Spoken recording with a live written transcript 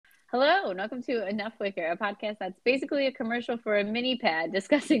Hello, and welcome to Enough Wicker, a podcast that's basically a commercial for a mini pad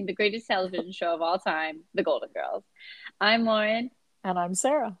discussing the greatest television show of all time, The Golden Girls. I'm Lauren, And I'm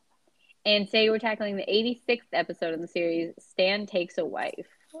Sarah. and today we're tackling the 86th episode in the series, Stan Takes a Wife.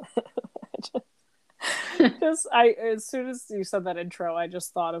 As soon as you said that intro, I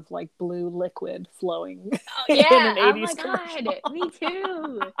just thought of like blue liquid flowing Oh, in yeah. an Oh, my 80s God. commercial. Me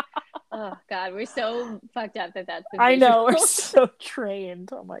too. Oh, God. We're so fucked up that's the I know, we're visual. so trained.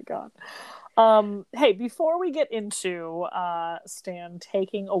 Oh my God. Hey, before we get into Stan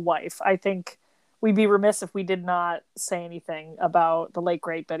taking a wife, I think we'd be remiss if we did not say anything about the late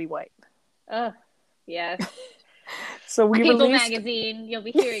great Betty White. Oh, yes. So we People released magazine, you'll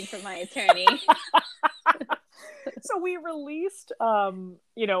be hearing from my attorney.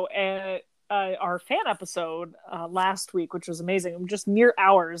 our fan episode last week, which was amazing. Just mere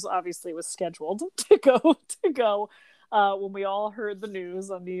hours, obviously, was scheduled to go when we all heard the news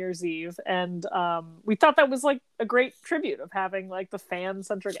on New Year's Eve, and we thought that was like a great tribute of having like the fan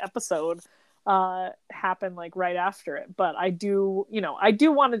centric episode happen like right after it. But I do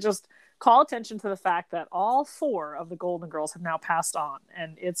want to just call attention to the fact that all four of the Golden Girls have now passed on,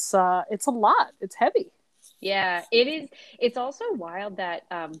 and it's a lot. It's heavy. Yeah, it is. It's also wild that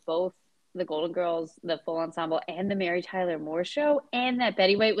both the Golden Girls, the full ensemble, and the Mary Tyler Moore Show, and that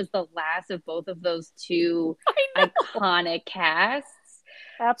Betty White was the last of both of those two I know. iconic casts.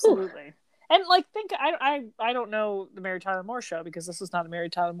 Ooh. Absolutely. And like, I don't know the Mary Tyler Moore Show because this is not a Mary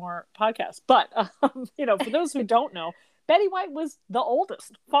Tyler Moore podcast. But for those who don't know, Betty White was the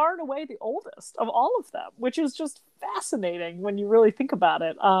oldest, far and away the oldest of all of them, which is just fascinating when you really think about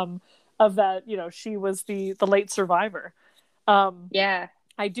it. Of that, she was the late survivor. Yeah.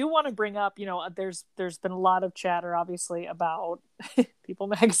 I do want to bring up, there's been a lot of chatter, obviously, about People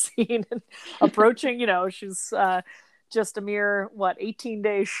Magazine and approaching. She's just a mere 18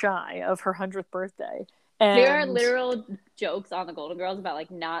 days shy of her 100th birthday, There are and literal jokes on the Golden Girls about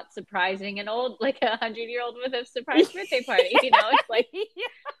like not surprising an old, like 100-year-old with a surprise birthday party. It's like, yeah,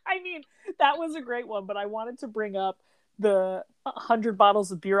 I mean, that was a great one. But I wanted to bring up the 100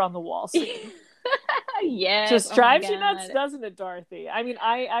 bottles of beer on the wall scene. yes. Just Oh my drives you nuts, God. doesn't it, Dorothy? I mean,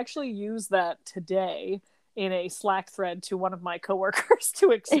 I actually used that today in a Slack thread to one of my coworkers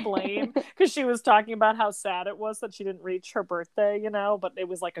to explain, because she was talking about how sad it was that she didn't reach her birthday, but it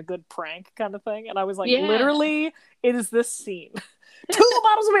was like a good prank kind of thing. And I was like, Yeah. literally, it is this scene. 2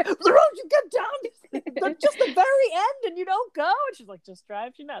 bottles of beer, the road you get down, just the very end, and you don't go. And she's like, just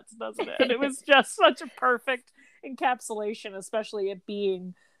drives you nuts, doesn't it? And it was just such a perfect encapsulation, especially it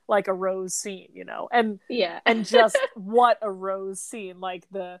being like a Rose scene, and Yeah. just what a Rose scene, like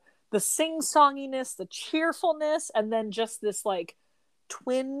the sing-songiness, the cheerfulness, and then just this like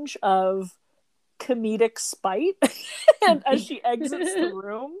twinge of comedic spite and as she exits the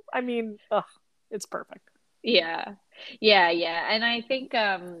room. I mean, it's perfect. Yeah. Yeah. And I think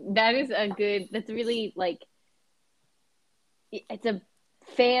that's really like, it's a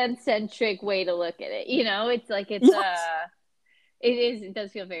fan centric way to look at it. It's like, Yes, it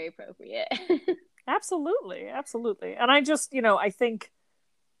does feel very appropriate. absolutely. And I just, I think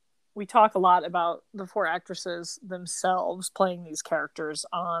we talk a lot about the four actresses themselves playing these characters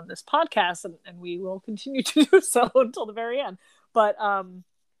on this podcast, and we will continue to do so until the very end. But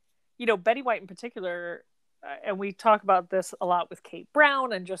Betty White in particular, and we talk about this a lot with Kate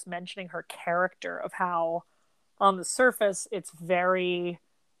Brown, and just mentioning her character of how on the surface it's very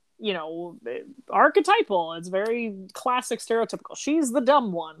archetypal, it's very classic, stereotypical. She's the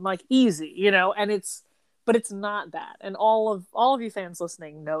dumb one, like easy, and it's not that. And all of you fans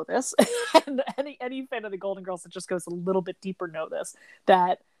listening know this, and any fan of the Golden Girls that just goes a little bit deeper know this,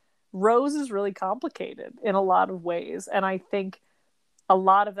 that Rose is really complicated in a lot of ways. And I think a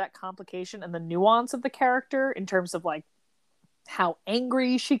lot of that complication and the nuance of the character, in terms of like how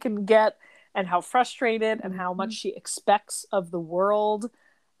angry she can get and how frustrated and how much she expects of the world,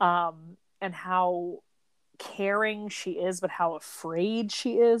 and how caring she is, but how afraid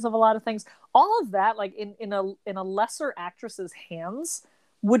she is of a lot of things. All of that, like in a lesser actress's hands,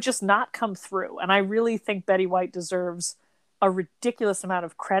 would just not come through. And I really think Betty White deserves a ridiculous amount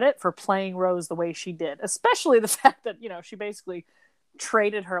of credit for playing Rose the way she did, especially the fact that she basically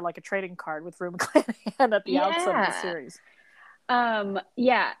traded her like a trading card with Rue McClanahan at the outset of the Yeah. series.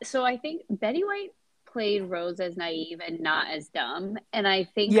 Yeah. So I think Betty White played Rose as naive and not as dumb. And I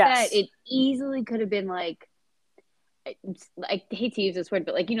think that Yes. it easily could have been like, I hate to use this word,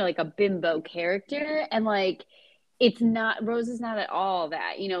 but like, like a bimbo character. And like, it's not, Rose is not at all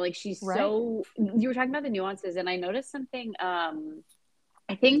that, like she's Right. so, you were talking about the nuances. And I noticed something,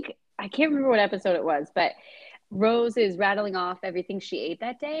 I think, I can't remember what episode it was, but Rose is rattling off everything she ate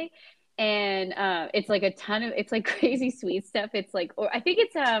that day. And it's like a ton of it's like crazy sweet stuff. It's like, or I think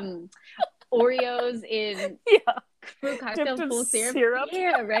it's Oreos in Yeah, fruit dipped cocktail in full syrup. syrup.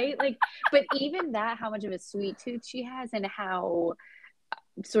 Yeah, right. Like, but even that, how much of a sweet tooth she has, and how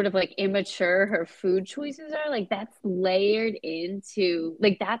sort of like immature her food choices are, like that's layered into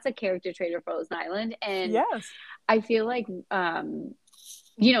like that's a character trait of Frozen Island. And Yes, I feel like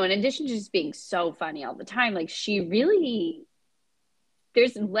you know, in addition to just being so funny all the time, like she really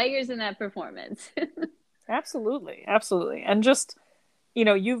there's layers in that performance. absolutely, absolutely, and just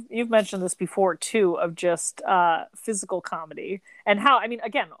you've mentioned this before too, of just physical comedy and how, I mean,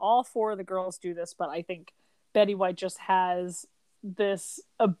 again, all four of the girls do this, but I think Betty White just has this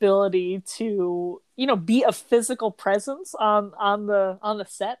ability to be a physical presence on the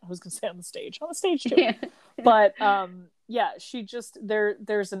set. I was gonna say on the stage too. Yeah. But yeah, she just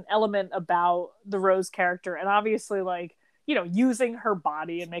there's an element about the Rose character, and obviously, like, using her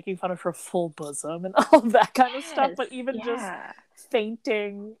body and making fun of her full bosom and all of that kind of stuff, Yes. but even just Yeah.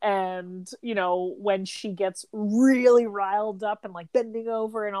 fainting, and when she gets really riled up and like bending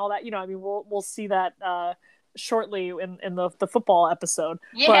over and all that, I mean, we'll see that shortly in the football episode.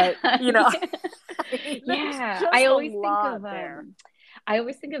 Yeah. But Yeah. just a lot there. I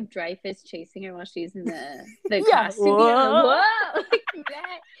always think of Dreyfus chasing her while she's in the Yeah. costume. Whoa. Whoa! Like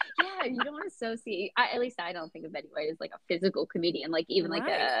that. Yeah, you don't associate. At least I don't think of Betty White as like a physical comedian, like even like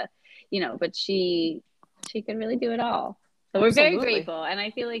Right. but she can really do it all. So we're very Absolutely. grateful, and I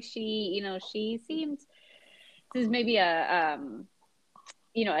feel like she seemed, this is maybe a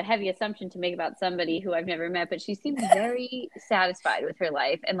heavy assumption to make about somebody who I've never met, but she seems very satisfied with her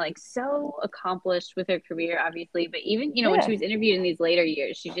life and like so accomplished with her career, obviously. But even, when Yeah. she was interviewed in these later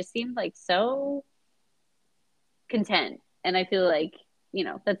years, she just seemed like so content. And I feel like,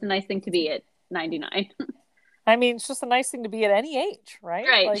 that's a nice thing to be at 99. I mean, it's just a nice thing to be at any age, right?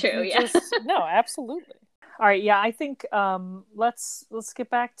 Right, Like, true, you yeah. just no, absolutely. All right, yeah, I think let's get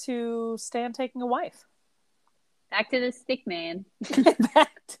back to Stan taking a wife. Back to the stick man.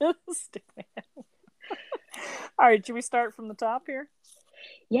 Back to the stick man. All right, should we start from the top here?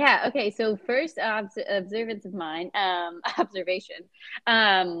 Yeah, okay. So first observance of mine, observation.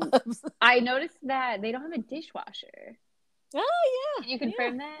 I noticed that they don't have a dishwasher. Oh Can you yeah.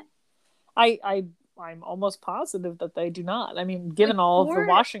 confirm that? I'm almost positive that they do not. I mean, given Like all of the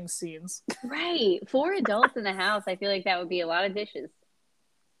washing scenes. Right. 4 adults in the house, I feel like that would be a lot of dishes.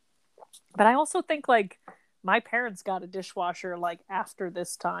 But I also think, like, my parents got a dishwasher like after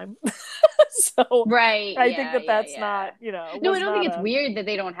this time. So Right. I Yeah, think that's yeah. not, No, I don't think it's weird that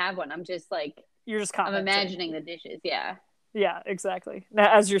they don't have one. I'm just like, you're just I'm commenting. imagining the dishes. Yeah. Yeah, exactly.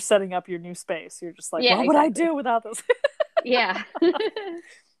 Now, as you're setting up your new space, you're just like, Yeah, what would I exactly. do without this? Yeah.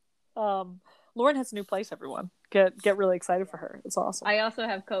 Lauren has a new place, everyone. Get really excited for her. It's awesome. I also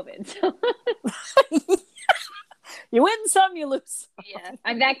have COVID. So. You win some, you lose some. Yeah.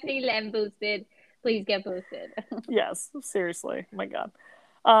 I'm vaccinated and boosted. Please get boosted. Yes, seriously. Oh my God.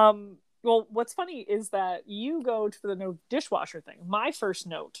 Well, what's funny is that you go to the no dishwasher thing. My first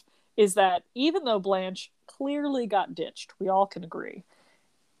note is that even though Blanche clearly got ditched, we all can agree,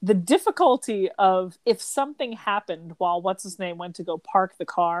 the difficulty of if something happened while what's his name went to go park the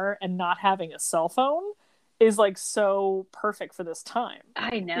car and not having a cell phone is like so perfect for this time.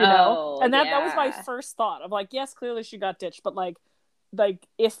 I know. And that was my first thought of like, yes, clearly she got ditched, but like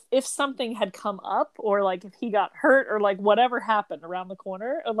if something had come up, or like if he got hurt, or like whatever happened around the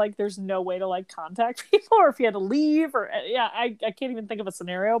corner, like there's no way to like contact people, or if he had to leave, or I can't even think of a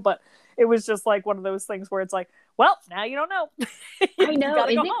scenario, but it was just like one of those things where it's like, well, now you don't know. I know.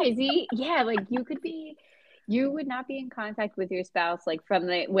 Isn't it crazy? Yeah, like you would not be in contact with your spouse like from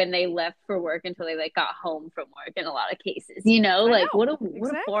when they left for work until they like got home from work in a lot of cases. What a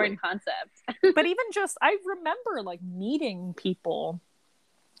foreign concept. But even just, I remember like meeting people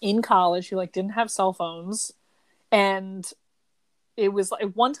in college who like didn't have cell phones, and it was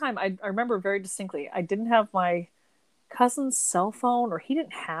like one time I remember very distinctly, I didn't have my cousin's cell phone, or he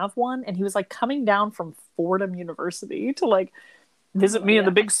didn't have one, and he was like coming down from Fordham University to like visit me in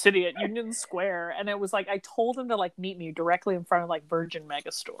the big city at Union Square, and it was like I told him to like meet me directly in front of like Virgin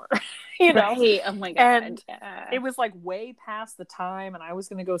Megastore, Right. Oh my God. And it was like way past the time, and I was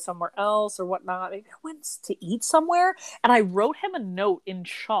gonna go somewhere else or whatnot. I went to eat somewhere, and I wrote him a note in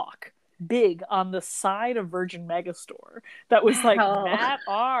chalk, big, on the side of Virgin Megastore that was like, Matt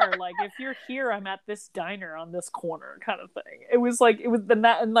R, like if you're here, I'm at this diner on this corner, kind of thing. It was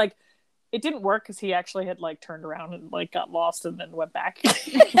that, and like it didn't work because he actually had like turned around and like got lost and then went back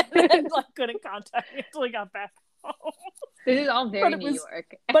and like couldn't contact me until he got back home. This is all very New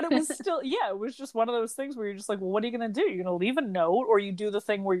York. But it was still, yeah, it was just one of those things where you're just like, well, what are you going to do? You're going to leave a note, or you do the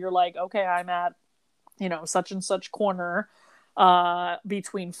thing where you're like, okay, I'm at, such and such corner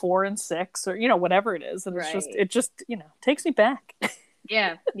between 4 and 6, or, whatever it is. And it just takes me back.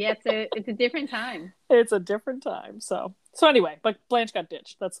 Yeah. It's a different time. It's a different time. So anyway, but Blanche got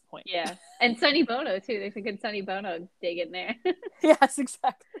ditched. That's the point. Yeah. And Sonny Bono, too. There's a good Sonny Bono dig in there. Yes,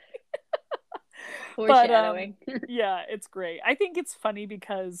 exactly. Foreshadowing. Yeah, it's great. I think it's funny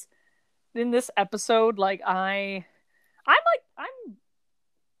because in this episode, like I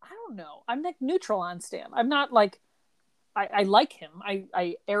don't know. I'm like neutral on Stan. I'm not like I like him.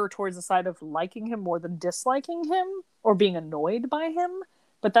 I err towards the side of liking him more than disliking him or being annoyed by him.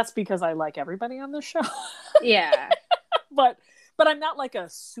 But that's because I like everybody on this show. Yeah. But I'm not like a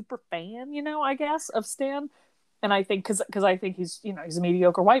super fan, I guess, of Stan. And I think because I think he's a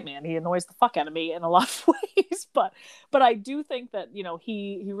mediocre white man. He annoys the fuck out of me in a lot of ways. But I do think that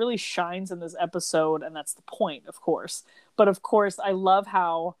he really shines in this episode, and that's the point, of course. But of course, I love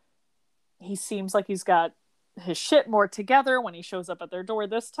how he seems like he's got his shit more together when he shows up at their door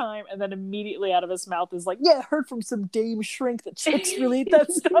this time, and then immediately out of his mouth is like, "Yeah, I heard from some dame shrink that chicks really eat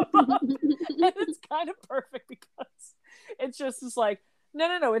that stuff up." And it's kind of perfect because it's just like,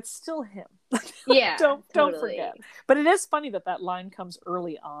 no, it's still him. Yeah, don't totally. forget. But it is funny that line comes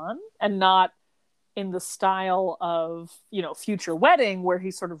early on and not in the style of Future Wedding, where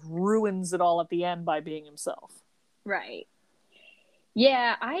he sort of ruins it all at the end by being himself. Right.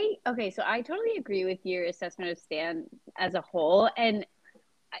 Yeah, so I totally agree with your assessment of Stan as a whole, and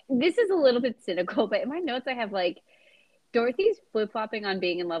this is a little bit cynical, but in my notes I have like Dorothy's flip-flopping on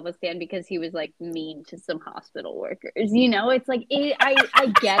being in love with Stan because he was like mean to some hospital workers. It's like I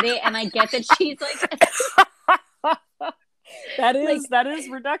get it, and I get that she's like that is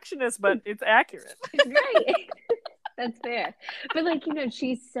reductionist, but it's accurate. Right. That's fair. But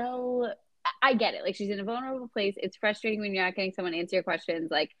she's so, I get it. Like, she's in a vulnerable place. It's frustrating when you're not getting someone to answer your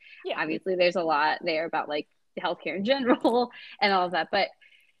questions. Like, yeah. Obviously there's a lot there about like healthcare in general and all of that, but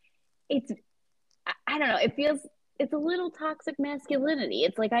I don't know. It's a little toxic masculinity.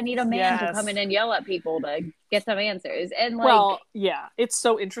 It's like, I need a man to come in and yell at people to get some answers. And like, well, yeah, it's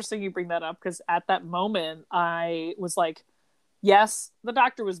so interesting you bring that up, because at that moment I was like, yes, the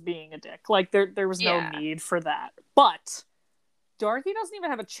doctor was being a dick. Like there was no need for that. But Dorothy doesn't even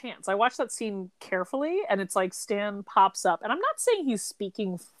have a chance. I watched that scene carefully, and it's like Stan pops up, and I'm not saying he's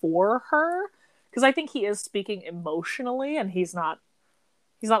speaking for her, because I think he is speaking emotionally, and he's not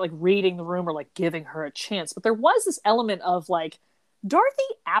like reading the room or like giving her a chance. But there was this element of like, Dorothy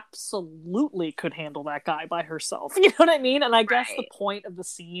absolutely could handle that guy by herself. You know what I mean? And I guess the point of the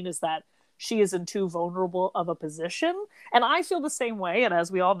scene is that she is in too vulnerable of a position. And I feel the same way. And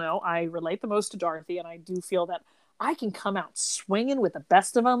as we all know, I relate the most to Dorothy. And I do feel that I can come out swinging with the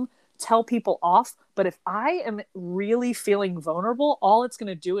best of them, tell people off. But if I am really feeling vulnerable, all it's going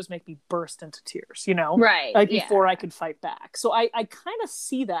to do is make me burst into tears, Right. Like before I could fight back. So I kind of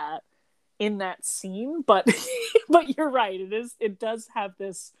see that in that scene, but but you're right. It does have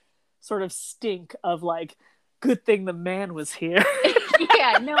this sort of stink of like, good thing the man was here.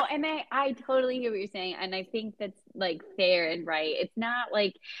 Yeah, no, and I totally hear what you're saying, and I think that's like fair and right. It's not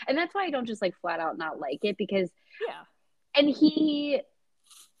like, and that's why I don't just like flat out not like it, because and he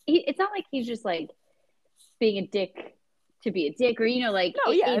it's not like he's just like being a dick to be a dick, or like,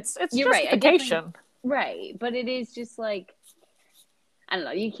 no, it's you're justification. Right, but it is just like, I don't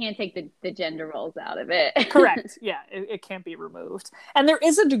know, you can't take the gender roles out of it. Correct. Yeah, it can't be removed. And there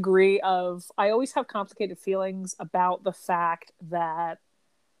is a degree of, I always have complicated feelings about the fact that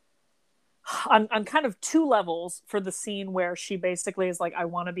on kind of two levels for the scene where she basically is like, I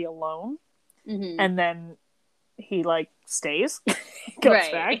want to be alone. Mm-hmm. And then he like stays, goes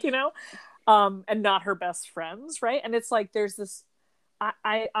back, and not her best friends. Right. And it's like, there's this,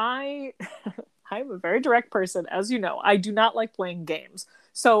 I'm a very direct person, as you know. I do not like playing games.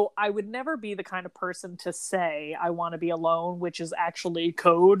 So I would never be the kind of person to say I want to be alone, which is actually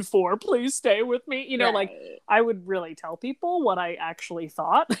code for please stay with me. Like I would really tell people what I actually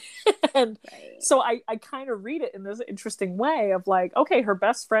thought. And so I kind of read it in this interesting way of like, okay, her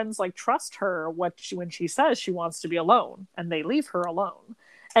best friends like trust her when she says she wants to be alone, and they leave her alone.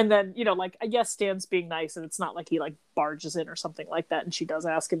 And then, like, yes, Stan's being nice, and it's not like he like barges in or something like that, and she does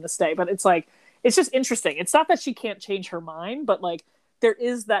ask him to stay. But it's like, it's just interesting. It's not that she can't change her mind, but like there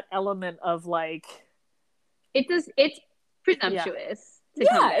is that element of like, it's presumptuous.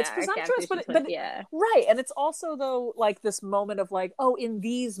 Yeah, it's presumptuous, but right. And it's also though like this moment of like, oh, in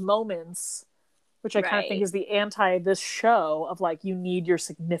these moments which I kind of think is the anti this show of like, you need your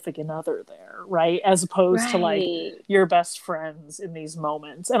significant other there, right? As opposed to like your best friends in these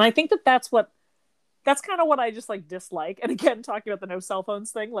moments. And I think that that's kind of what I just like dislike. And again, talking about the no cell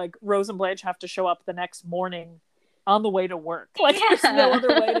phones thing, like Rose and Blanche have to show up the next morning on the way to work. Like there's no other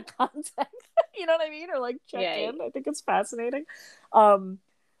way to contact, you know what I mean? Or like check in. I think it's fascinating.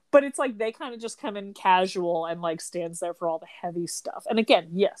 But it's like they kind of just come in casual and like stands there for all the heavy stuff. And again,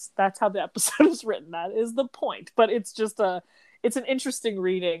 yes, that's how the episode is written. That is the point. But it's just it's an interesting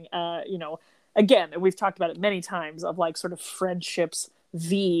reading. You know, again, we've talked about it many times of like sort of friendships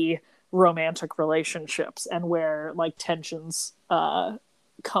v romantic relationships and where like tensions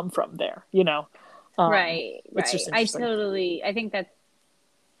come from there, you know. Right. I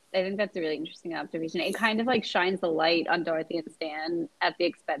think that's a really interesting observation. It kind of like shines the light on Dorothy and Stan at the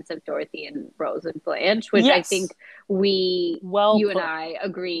expense of Dorothy and Rose and Blanche, which I think you and I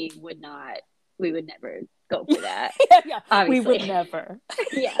agree we would never go for that. We would never.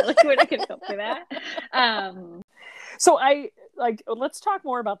 Like we're not gonna go for that. So let's talk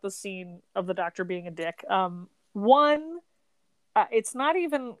more about the scene of the doctor being a dick. One, it's not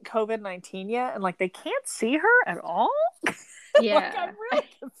even COVID-19 yet, and like they can't see her at all. Like, I'm really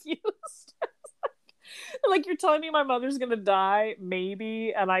confused. Like you're telling me my mother's gonna die,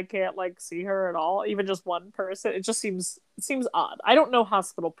 maybe, and I can't like see her at all, even just one person. It seems odd. I don't know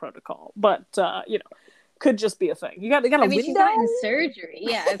hospital protocol, but you know, could just be a thing. They got a window. She's not in surgery.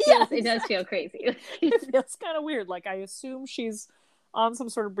 Yeah, it does feel crazy. It feels kind of weird. Like I assume she's on some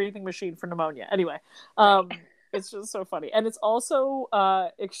sort of breathing machine for pneumonia. Anyway, it's just so funny. And it's also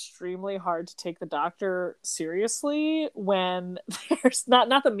extremely hard to take the doctor seriously when there's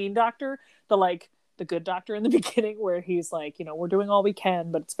not the mean doctor, the good doctor in the beginning where he's like, you know, we're doing all we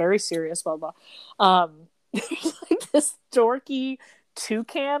can, but it's very serious, blah, blah. Like this dorky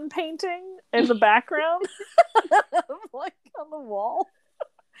toucan painting in the background, like on the wall.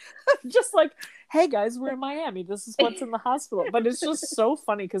 Just like, hey guys, we're in Miami. This is what's in the hospital. But it's just so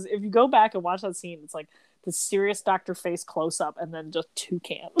funny because if you go back and watch that scene, it's like the serious doctor face close up and then just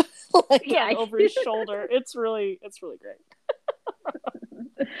toucan over his shoulder. It's really great.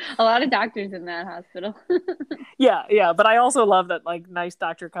 A lot of doctors in that hospital. yeah, but I also love that like nice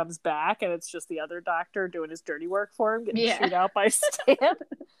doctor comes back and it's just the other doctor doing his dirty work for him, getting chewed out by Stan.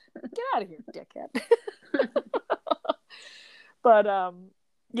 Get out of here, dickhead. But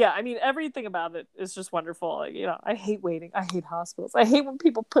yeah, I mean, everything about it is just wonderful. Like, you know, I hate waiting. I hate hospitals. I hate when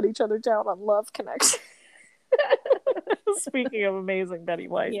people put each other down on Love Connection. Speaking of amazing Betty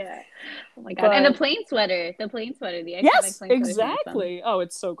White. Yeah. Oh my God. And the plain sweater. The iconic plain sweater. Exactly. Oh,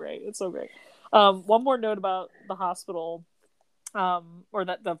 it's so great. It's so great. One more note about the hospital, or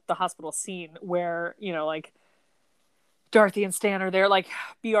that the hospital scene where, you know, like Dorothy and Stan are there, like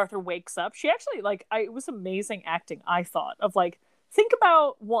B. Arthur wakes up. She actually, like, it was amazing acting, I thought, of like, think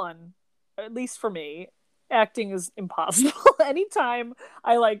about one, at least for me, acting is impossible. Anytime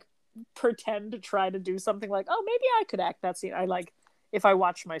I like pretend to try to do something like, oh, maybe I could act that scene, I like, if I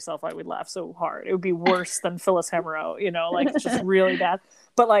watched myself, I would laugh so hard. It would be worse than Phyllis Hemero, you know, like it's just really bad.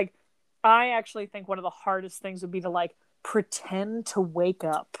 But like, I actually think one of the hardest things would be to like pretend to wake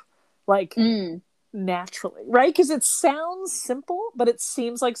up like naturally, right? Because it sounds simple, but it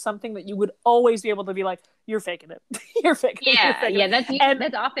seems like something that you would always be able to be like, you're faking it. You're faking it. Yeah,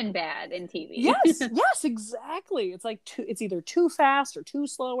 that's often bad in TV. Yes, exactly. It's like it's either too fast or too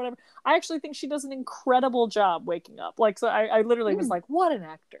slow, whatever. I actually think she does an incredible job waking up. Like, so I literally was like, what an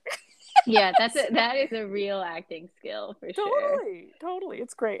actor. Yeah, that is a real acting skill for sure. Totally.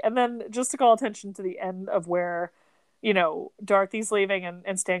 It's great. And then just to call attention to the end of where, you know, Dorothy's leaving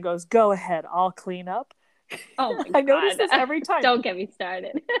and Stan goes, go ahead, I'll clean up. Oh my God. I notice this every time. Don't get me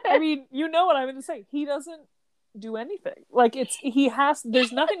started. I mean, you know what I'm going to say. He doesn't do anything. Like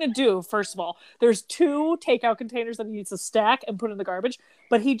there's nothing to do. First of all, there's 2 takeout containers that he needs to stack and put in the garbage,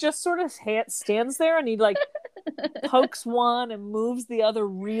 but he just sort of stands there and he like pokes one and moves the other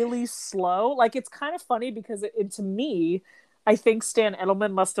really slow. Like, it's kind of funny because to me, I think Stan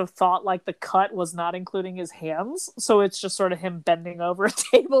Edelman must have thought like the cut was not including his hands, so it's just sort of him bending over a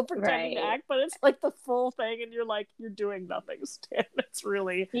table pretending to act, but it's like the full thing and you're like, you're doing nothing, Stan. It's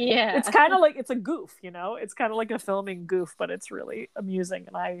really, it's kind of like, it's a goof, you know, it's kind of like a filming goof, but it's really amusing.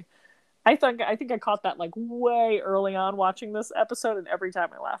 And I think I caught that like way early on watching this episode, and every time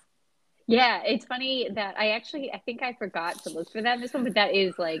I laugh. Yeah, it's funny that I think I forgot to look for that in this one, but that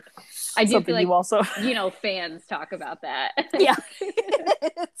is like, I do feel like you also, you know, fans talk about that. Yeah,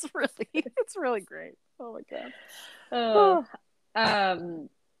 it's really great. Oh my God.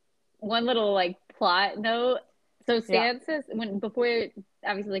 One little like plot note. So Yeah. Stan says before,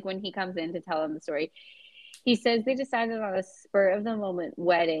 obviously, like when he comes in to tell him the story, he says they decided on a spur of the moment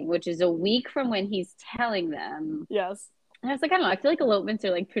wedding, which is a week from when he's telling them. Yes. And I was like, I don't know. I feel like elopements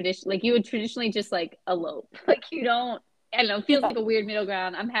are like tradition. Like you would traditionally just like elope. Like you don't. I don't know. It feels Yeah. like a weird middle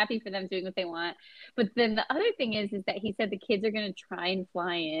ground. I'm happy for them doing what they want. But then the other thing is that he said the kids are going to try and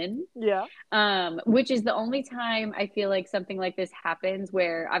fly in, Yeah. which is the only time I feel like something like this happens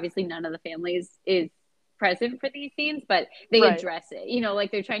where obviously none of the families is present for these scenes, but they Right. address it,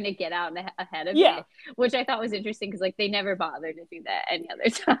 like they're trying to get out ahead of Yeah. it, which I thought was interesting because like they never bother to do that any other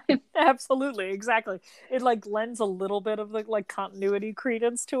time. Absolutely, exactly. It like lends a little bit of the like continuity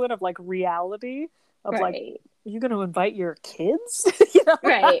credence to it of like reality of like, Right. are you going to invite your kids? You know,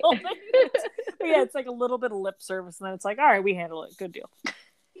 Right. yeah, it's like a little bit of lip service, and then it's like, all right, we handle it. Good deal.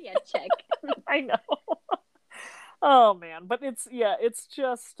 Yeah, check. I know. Oh man, but it's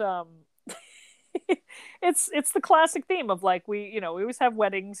just it's the classic theme of like we always have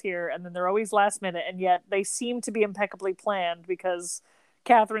weddings here, and then they're always last minute, and yet they seem to be impeccably planned because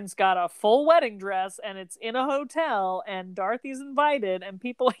Catherine's got a full wedding dress and it's in a hotel and Dorothy's invited and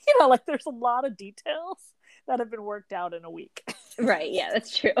people, like there's a lot of details that have been worked out in a week. Right. Yeah,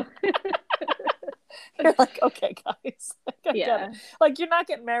 that's true. You're like, okay, guys, I Yeah. get it. Like, you're not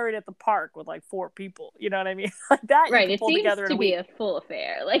getting married at the park with like 4 people. You know what I mean? Like that, Right. you can It pull seems together in to a be week. a full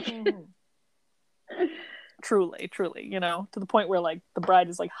affair. Like, Truly, to the point where like the bride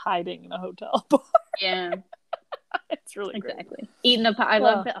is like hiding in a hotel bar. yeah. It's really great. Exactly. Eating the pie. I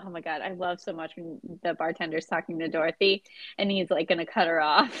love the, oh my God. I love so much when the bartender's talking to Dorothy and he's like going to cut her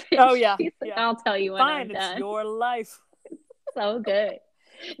off. Oh, yeah. She's like, Yeah. I'll tell you when Fine, I'm it's done. your life. So good.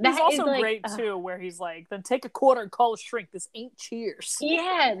 He's That also is like, great too, where he's like, then take a quarter and call a shrink. This ain't Cheers.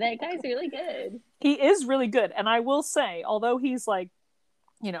 yeah, that guy's really good. He is really good. And I will say, although he's like,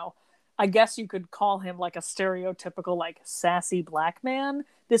 I guess you could call him like a stereotypical, like sassy black man.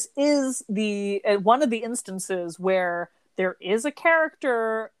 This is one of the instances where there is a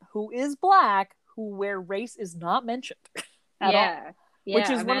character who is black where race is not mentioned at all. Yeah, which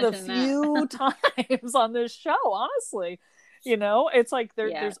is one of the few times on this show, honestly. It's like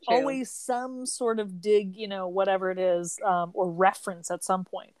there's true. always some sort of dig, whatever it is, or reference at some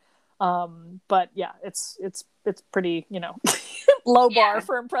point. But yeah, it's pretty, low bar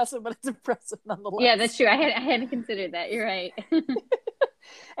for impressive, but it's impressive nonetheless. Yeah, that's true. I hadn't considered that. You're right.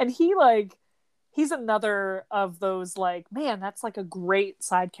 And he's another of those like, man, that's like a great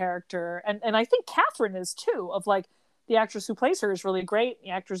side character. And I think Catherine is too, of like, the actress who plays her is really great. The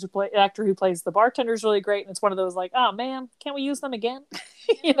actor who plays the bartender is really great. And it's one of those like, oh man, can't we use them again?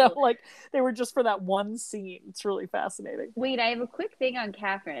 Like they were just for that one scene. It's really fascinating. Wait, I have a quick thing on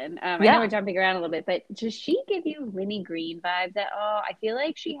Catherine. I Yeah. know we're jumping around a little bit, but does she give you Winnie Green vibes at all? I feel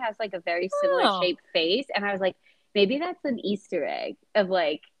like she has like a very similar shaped face. And I was like, maybe that's an Easter egg of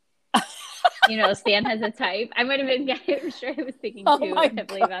like, Stan has a type. I might have been, I'm sure I was thinking too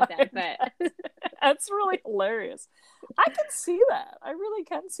heavily about that, but that's really hilarious. I can see that. I really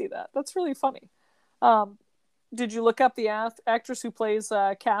can see that. That's really funny. Did you look up the actress who plays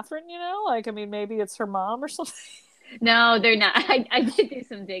Catherine? Like, I mean, maybe it's her mom or something. No, they're not. I did do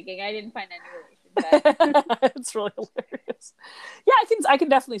some digging. I didn't find any relation. But... It's really hilarious. Yeah, I can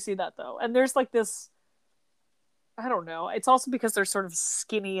definitely see that though. And there's like this, I don't know. It's also because they're sort of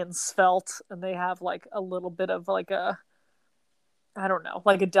skinny and svelte, and they have like a little bit of like a, I don't know,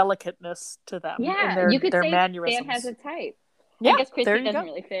 like a delicateness to them. Yeah, you could their say mannerisms. Stan has a type. Yeah, I guess Chrissy doesn't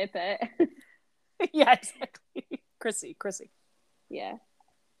really fit, but yeah, exactly. Chrissy. Yeah.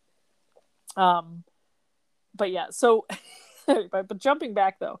 But yeah, so but jumping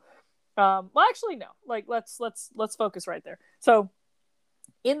back though. Well, actually no. Like let's focus right there. So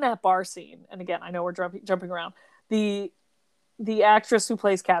in that bar scene, and again, I know we're jumping around. The actress who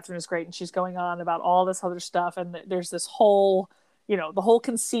plays Catherine is great, and she's going on about all this other stuff, and there's this whole, the whole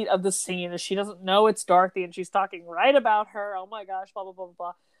conceit of the scene is she doesn't know it's Dorothy, and she's talking right about her. Oh my gosh, blah blah blah blah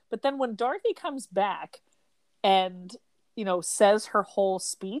blah. But then when Dorothy comes back and says her whole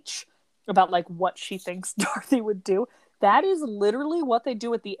speech about like what she thinks Dorothy would do, that is literally what they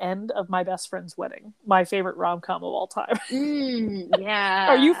do at the end of My Best Friend's Wedding, my favorite rom-com of all time. Yeah.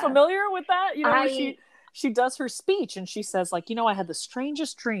 Are you familiar with that? She does her speech and she says like, I had the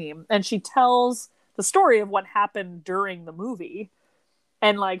strangest dream, and she tells the story of what happened during the movie,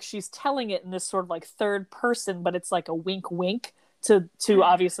 and like she's telling it in this sort of like third person, but it's like a wink wink to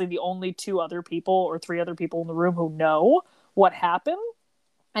obviously the only 2 other people or 3 other people in the room who know what happened.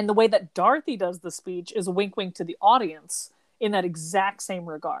 And the way that Dorothy does the speech is a wink wink to the audience in that exact same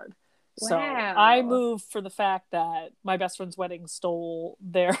regard. Wow. So I move for the fact that My Best Friend's Wedding stole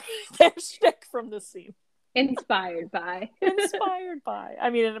their shtick from this scene. Inspired by. Inspired by. I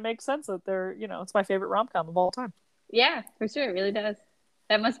mean, and it makes sense that they're, you know, it's my favorite rom-com of all time. Yeah, for sure. It really does.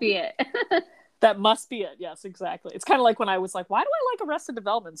 That must be it. That must be it. Yes, exactly. It's kind of like when I was like, why do I like Arrested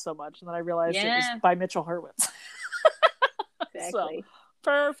Development so much? And then I realized it was Yeah, by Mitchell Hurwitz. So exactly.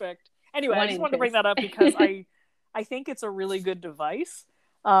 perfect. Anyway, I One just wanted to bring interest. that up because I think it's a really good device.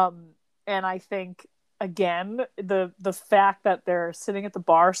 And I think again, the fact that they're sitting at the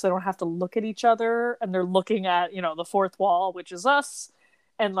bar so they don't have to look at each other and they're looking at, you know, the fourth wall, which is us,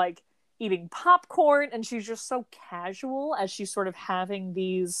 and like eating popcorn, and she's just so casual as she's sort of having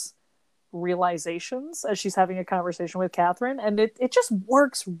these realizations as she's having a conversation with Catherine, and it just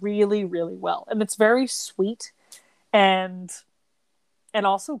works really, really well. And it's very sweet and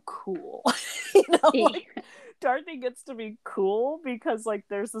also cool. You know, like Dorothy gets to be cool because like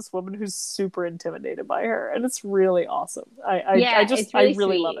there's this woman who's super intimidated by her, and it's really awesome. Yeah, it's I really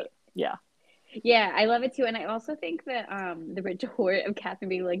really love sweet. it. Yeah. Yeah, I love it too. And I also think that the retort of Catherine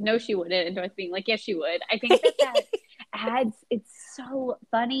being like, no, she wouldn't, and Dorothy being like, yes, she would. I think that that adds, it's so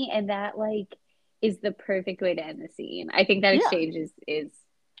funny, and that like is the perfect way to end the scene. I think that Yeah. exchange is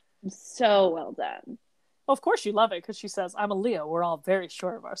so well done. Well, of course you love it because she says, I'm a Leo. We're all very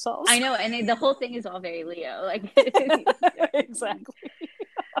sure of ourselves. I know, and the whole thing is all very Leo. Like, Exactly.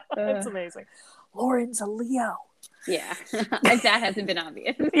 It's amazing. Lauren's a Leo. yeah, that hasn't been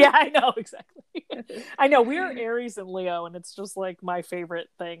obvious. Yeah, I know, exactly. I know we're Aries and Leo, and it's just like my favorite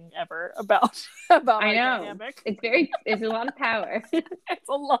thing ever about I our know. dynamic. It's a lot of power. It's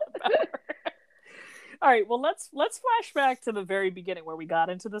a lot of power. All right, well let's flash back to the very beginning where we got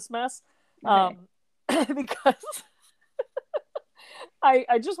into this mess. Okay. Because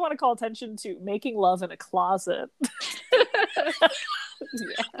I just want to call attention to making love in a closet.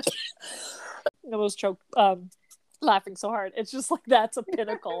 Yeah. I was choked laughing so hard. It's just like that's a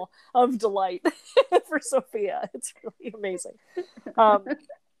pinnacle of delight for Sophia. It's really amazing.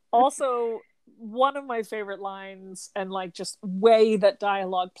 Also, one of my favorite lines, and like just way that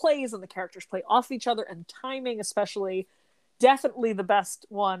dialogue plays and the characters play off each other, and timing especially, definitely the best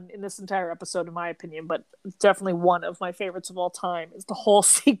one in this entire episode in my opinion, but definitely one of my favorites of all time, is the whole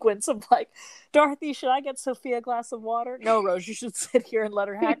sequence of like, Dorothy, should I get Sophia a glass of water? No, Rose, you should sit here and let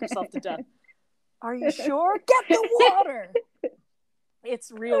her hack herself to death. Are you sure? Get the water.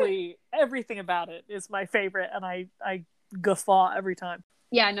 It's really, everything about it is my favorite, and I guffaw every time.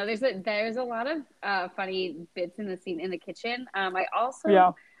 Yeah, no, there's a lot of funny bits in the scene in the kitchen. I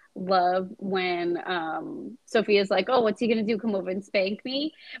also love when Sophia's like, "Oh, what's he gonna do? Come over and spank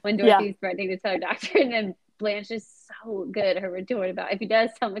me?" When Dorothy's threatening to tell her doctor, and then Blanche is so good. Her retort about, "If he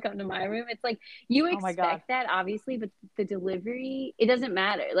does, tell him to come to my room." It's like you expect that, obviously, but the delivery, it doesn't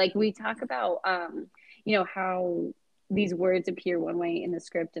matter. Like we talk about, you know, how these words appear one way in the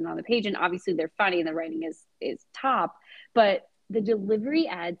script and on the page, and obviously they're funny and the writing is top, but the delivery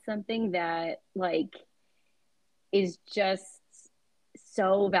adds something that like is just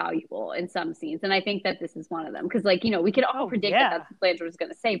so valuable in some scenes, and I think that this is one of them, because like, you know, we could all predict that that's what Blanche was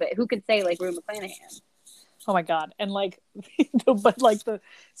going to say, but who could say like Rue McClanahan? Oh my god. And like but like the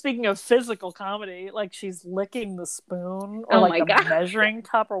speaking of physical comedy, like she's licking the spoon or like the measuring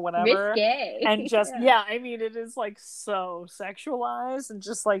cup or whatever. Risque. And just yeah, I mean it is like so sexualized, and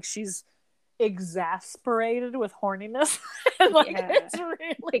just like she's exasperated with horniness. And like it's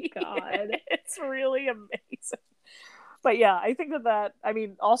really it's really amazing. But yeah, I think that I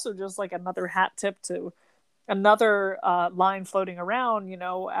mean also just like another hat tip to another line floating around, you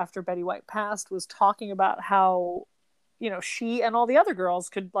know, after Betty White passed, was talking about how, you know, she and all the other girls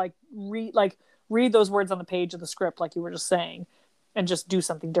could like read those words on the page of the script, like you were just saying, and just do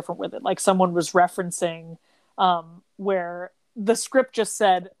something different with it. Like someone was referencing where the script just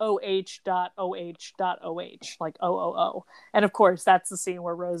said OH.OH.OH, like OOO. And of course, that's the scene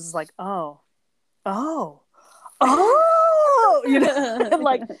where Rose is like, oh, you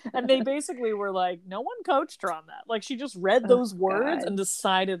know, and they basically were like, no one coached her on that. Like she just read those words and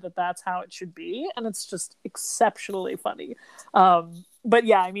decided that that's how it should be, and it's just exceptionally funny. But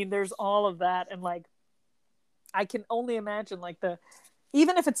yeah, I mean, there's all of that, and like, I can only imagine like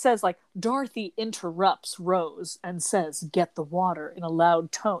even if it says like Dorothy interrupts Rose and says, "Get the water," in a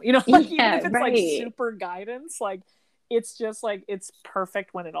loud tone, you know, like even if it's like super guidance, like it's just like it's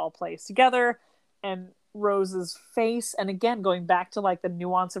perfect when it all plays together. And Rose's face, and again going back to like the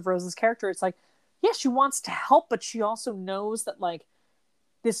nuance of Rose's character, it's like, yeah, she wants to help, but she also knows that like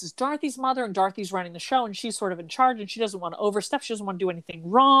this is Dorothy's mother and Dorothy's running the show and she's sort of in charge, and she doesn't want to overstep, she doesn't want to do anything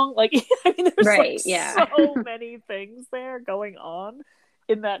wrong. Like I mean there's so many things there going on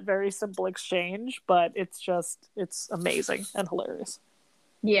in that very simple exchange, but it's amazing and hilarious.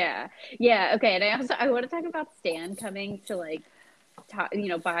 Yeah. Yeah. Okay. And I want to talk about Stan coming to like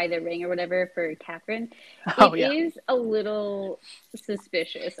buy the ring or whatever for Catherine. Oh It yeah. is a little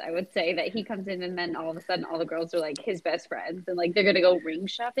suspicious, I would say, that he comes in and then all of a sudden all the girls are like his best friends and like they're gonna go ring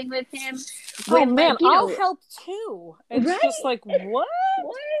shopping with him. Oh When man, like, I'll help too. It's just right? like, what?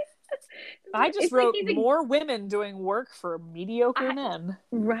 What? I just It's like wrote he's a more women doing work for mediocre I, men.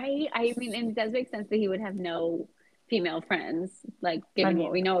 right. I mean, and it does make sense that he would have no female friends, like I given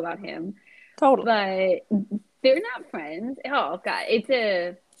what we mean, know about him. totally. But they're not friends. Oh God,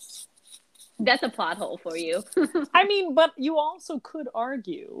 that's a plot hole for you. I mean, but you also could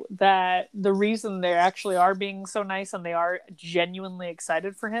argue that the reason they actually are being so nice and they are genuinely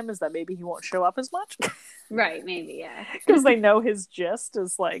excited for him is that maybe he won't show up as much. Right, maybe, yeah. Because they know his gist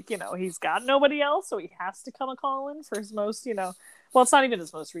is like, he's got nobody else, so he has to come a call in for his most, well, it's not even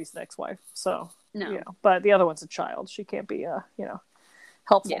his most recent ex-wife, so, No. but the other one's a child. She can't be,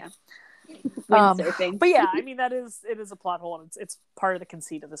 helpful. Yeah. Windsurfing. But yeah, I mean, it is a plot hole, and it's part of the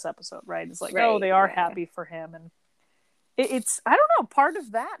conceit of this episode, right? It's like, oh, Right, they are yeah. happy for him, and it's, I don't know, part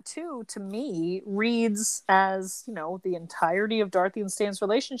of that too, to me, reads as, the entirety of Dorothy and Stan's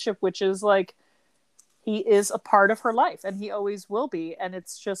relationship, which is like, he is a part of her life and he always will be. And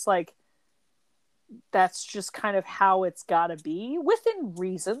it's just like, that's just kind of how it's got to be within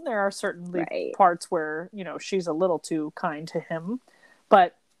reason. There are certainly Right. parts where, she's a little too kind to him.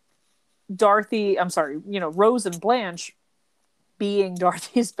 But Rose and Blanche, being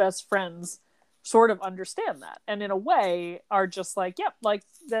Dorothy's best friends, sort of understand that. And in a way are just like, yep, like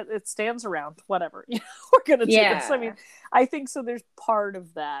that it stands around, whatever. We're going to do this. I mean, Yeah. I think so. There's part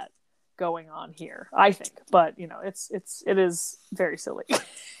of that going on here, I think, but it is very silly.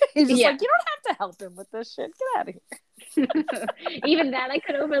 He's just Yeah. like, you don't have to help him with this shit, get out of here. Even that I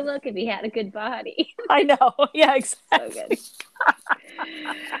could overlook if he had a good body. I know. Yeah, So exactly.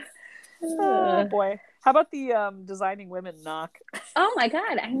 good. Oh boy, how about the designing women knock? Oh my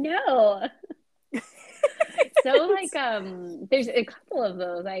God, I know. So like there's a couple of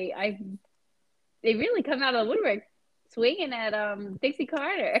those. I they really come out of the woodwork swinging at Dixie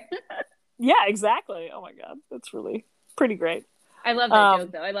Carter. Yeah, exactly. Oh my God, that's really pretty great. I love that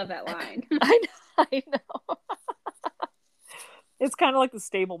joke though. I love that line. I know. It's kind of like the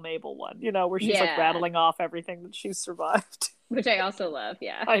Stable Mabel one, where she's like Yeah. rattling off everything that she's survived. Which I also love,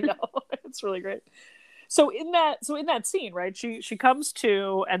 yeah. I know. It's really great. So in that scene, right? She comes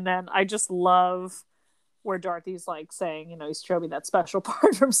to, and then I just love where Dorothy's like saying, he's showing me that special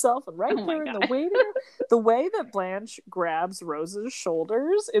part of himself, and right Oh my there in God. the way that Blanche grabs Rose's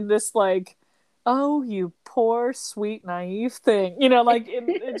shoulders in this like, oh, you poor sweet naive thing, like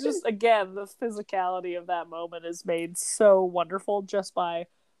it just, again, the physicality of that moment is made so wonderful just by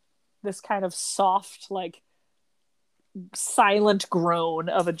this kind of soft, like silent groan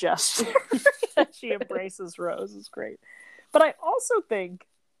of a gesture. She embraces Rose is great. But I also think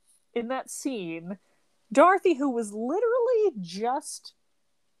in that scene, Dorothy, who was literally just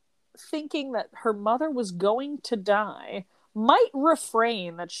thinking that her mother was going to die, might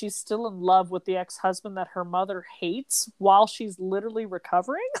refrain that she's still in love with the ex-husband that her mother hates while she's literally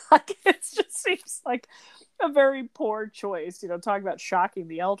recovering. Like, it just seems like a very poor choice, talking about shocking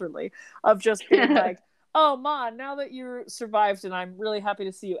the elderly, of just being like, oh, Ma, now that you survived and I'm really happy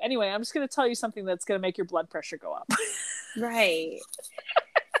to see you. Anyway, I'm just going to tell you something that's going to make your blood pressure go up. Right.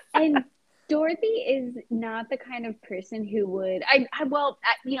 And Dorothy is not the kind of person who would,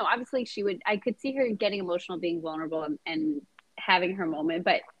 obviously she would, I could see her getting emotional, being vulnerable and having her moment,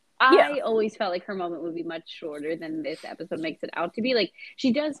 but Yeah. I always felt like her moment would be much shorter than this episode makes it out to be. Like,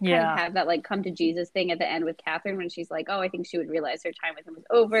 she does kind of have that like come to Jesus thing at the end with Catherine when she's like, oh, I think she would realize her time with him was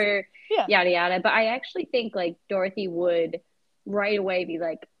over, yada yada. But I actually think like Dorothy would right away be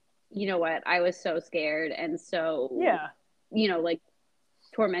like, you know what, I was so scared and so like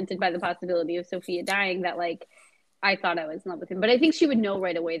tormented by the possibility of Sophia dying that like I thought I was in love with him. But I think she would know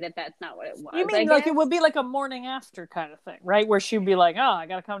right away that that's not what it was. You mean like it would be like a morning after kind of thing, right? Where she'd be like, oh, I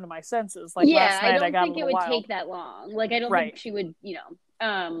got to come to my senses. Like last night I got think it would take that long. Like I don't think she would,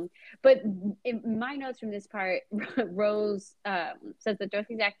 but in my notes from this part, Rose says that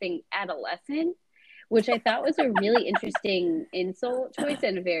Dorothy's acting adolescent, which I thought was a really interesting insult choice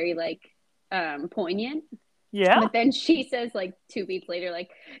and very like poignant. Yeah. But then she says like 2 beats later, like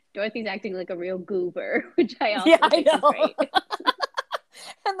Dorothy's acting like a real goober, which I also think is great.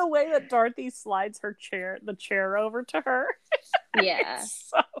 And the way that Dorothy slides the chair over to her. Yeah. It's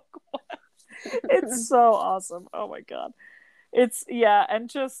so cool. It's so awesome. Oh my God. And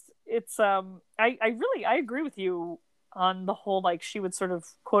just I agree with you on the whole, like she would sort of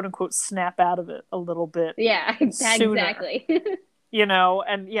quote unquote snap out of it a little bit. Yeah, exactly. you know,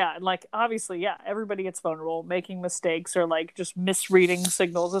 and yeah, like obviously, yeah, everybody gets vulnerable, making mistakes or like just misreading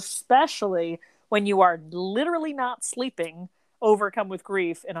signals, especially when you are literally not sleeping, overcome with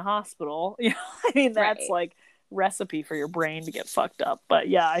grief in a hospital. You know, I mean, that's Right. like recipe for your brain to get fucked up. But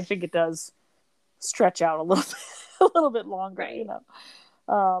yeah, I think it does stretch out a little bit, a little bit longer, you Right.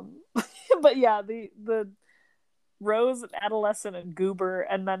 know. But yeah, the Rose, adolescent, and Goober,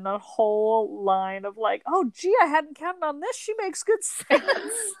 and then the whole line of like, oh gee, I hadn't counted on this. She makes good sense.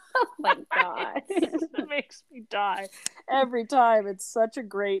 Oh my God. It makes me die every time. It's such a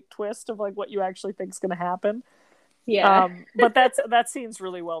great twist of like what you actually think is going to happen. Yeah. But that scene's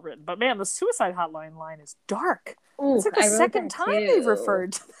really well written. But man, the suicide hotline line is dark. It's Ooh, like the I wrote second that time they've too.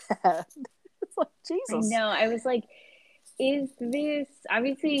 referred to that. It's like I Jesus. know. I was like, is this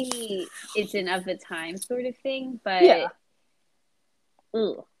obviously it's an of the time sort of thing, but Yeah,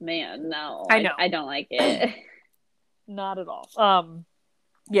 oh man, no, I know. I don't like it. Not at all.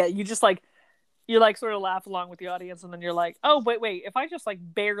 Yeah, you just like you like sort of laugh along with the audience, and then you're like, oh wait, if I just like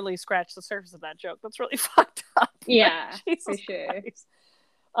barely scratch the surface of that joke, that's really fucked up. Like, Yeah, for Jesus sure. Christ.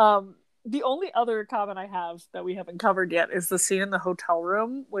 The only other comment I have that we haven't covered yet is the scene in the hotel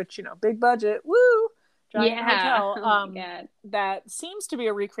room, which, you know, big budget, woo, giant Yeah. hotel. Oh my God. That seems to be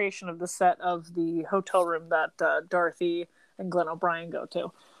a recreation of the set of the hotel room that Dorothy and Glenn O'Brien go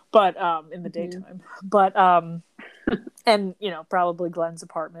to, but in the Mhm. daytime. But and you know, probably Glenn's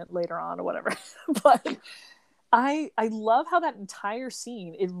apartment later on or whatever. But I love how that entire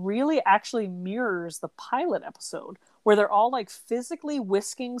scene, it really actually mirrors the pilot episode where they're all like physically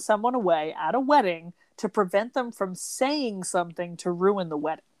whisking someone away at a wedding to prevent them from saying something to ruin the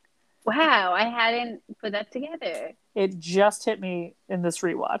wedding. Wow, I hadn't put that together. It just hit me in this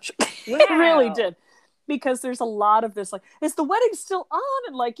rewatch. It really Wow. did. Because there's a lot of this, like, is the wedding still on?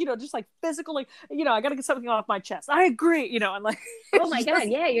 And like, you know, just like physical, like, you know, I gotta get something off my chest. I agree, you know, and like Oh my it's God. just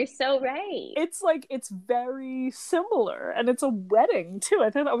Yeah, you're so right. it's like it's very similar, and it's a wedding too.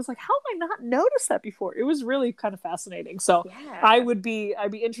 I was like, how have I not noticed that before? It was really kind of fascinating. So Yeah. I'd be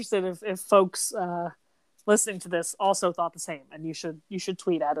interested if folks listening to this also thought the same, and you should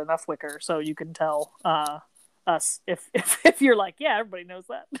tweet at Enough Wicker so you can tell us if you're like, yeah, everybody knows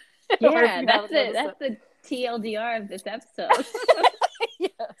that. Or if Yeah, you that's haven't it. noticed That's it. the TLDR of this episode. Yeah,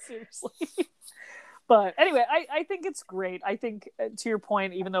 seriously. But anyway, I think it's great. I think to your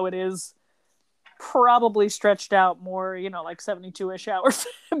point, even though it is probably stretched out more, you know, like 72-ish hours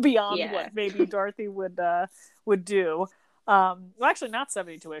beyond Yeah. what maybe Dorothy would do. Well, actually, not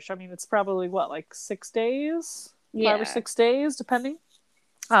 72-ish. I mean, it's probably what, like 6 days, 5 or 6 days, depending.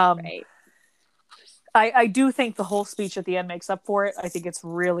 Um, Right. I do think the whole speech at the end makes up for it. I think it's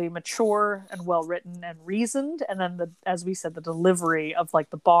really mature and well written and reasoned. And then as we said, the delivery of like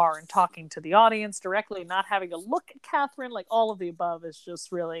the bar and talking to the audience directly, not having to look at Catherine, like all of the above is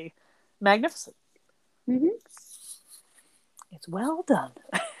just really magnificent. Mm-hmm. It's well done.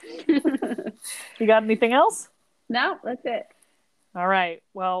 You got anything else? No, that's it. All right.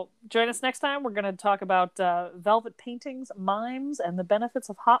 Well, join us next time. We're going to talk about velvet paintings, mimes, and the benefits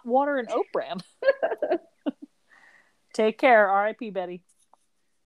of hot water and oat bran. Take care. R.I.P. Betty.